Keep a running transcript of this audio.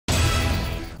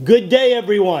Good day,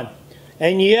 everyone.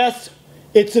 And yes,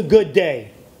 it's a good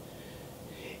day.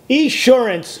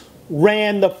 Esurance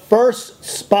ran the first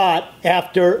spot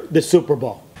after the Super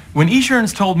Bowl. When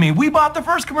Esurance told me we bought the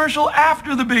first commercial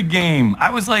after the big game, I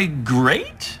was like,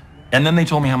 great. And then they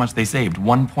told me how much they saved,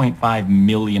 $1.5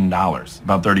 million,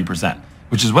 about 30%,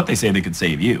 which is what they say they could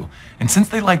save you. And since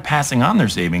they like passing on their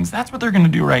savings, that's what they're going to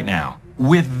do right now.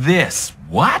 With this,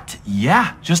 what?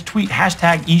 Yeah, just tweet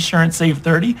hashtag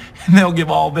EsuranceSave30 and they'll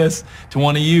give all this to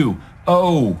one of you.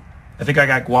 Oh, I think I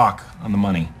got guac on the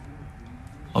money.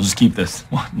 I'll just keep this.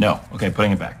 No, okay,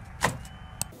 putting it back.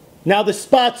 Now the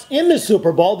spots in the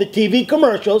Super Bowl, the TV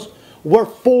commercials, were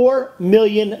 $4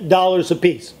 million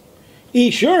apiece.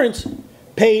 Esurance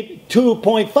paid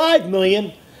 $2.5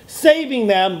 million, saving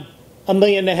them $1.5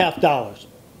 million.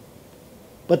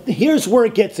 But here's where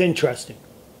it gets interesting.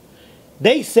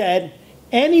 They said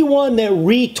anyone that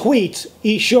retweets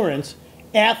Esurance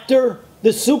after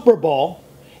the Super Bowl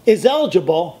is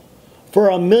eligible for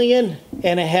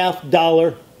 $1.5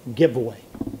 million giveaway.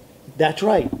 That's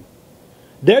right.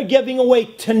 They're giving away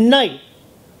tonight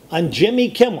on Jimmy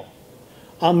Kimmel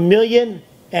 $1.5 million.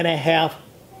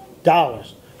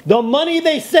 The money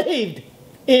they saved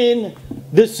in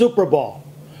the Super Bowl.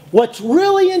 What's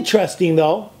really interesting,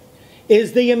 though,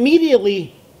 is they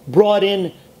immediately brought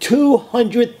in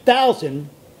 200,000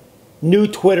 new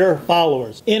Twitter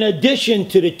followers. In addition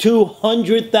to the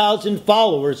 200,000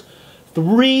 followers,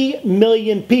 3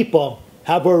 million people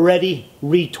have already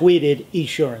retweeted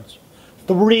Esurance.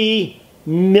 3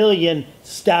 million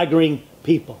staggering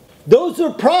people. Those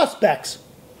are prospects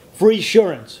for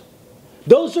Esurance.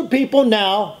 Those are people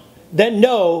now that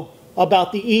know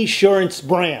about the Esurance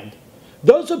brand.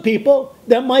 Those are people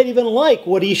that might even like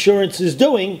what Esurance is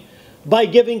doing by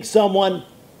giving someone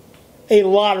a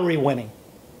lottery winning.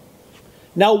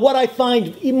 Now what I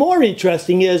find more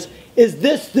interesting is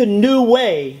this the new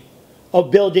way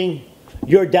of building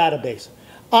your database?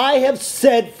 I have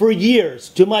said for years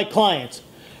to my clients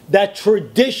that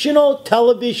traditional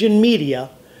television media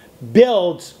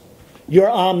builds your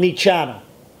omni-channel.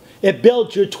 It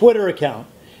builds your Twitter account.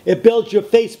 It builds your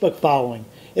Facebook following.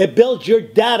 It builds your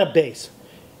database.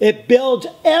 It builds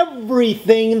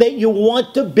everything that you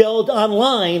want to build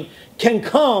online can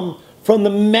come from the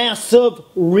massive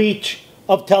reach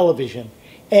of television.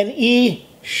 And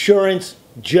Esurance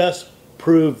just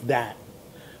proved that.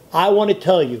 I want to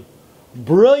tell you,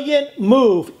 brilliant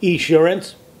move,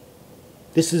 Esurance.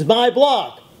 This is my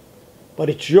blog, but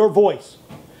it's your voice.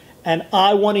 And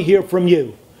I want to hear from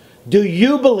you. Do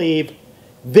you believe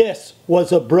this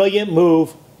was a brilliant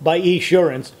move by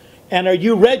Esurance? And are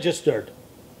you registered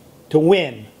to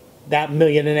win that $1.5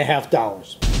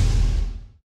 million?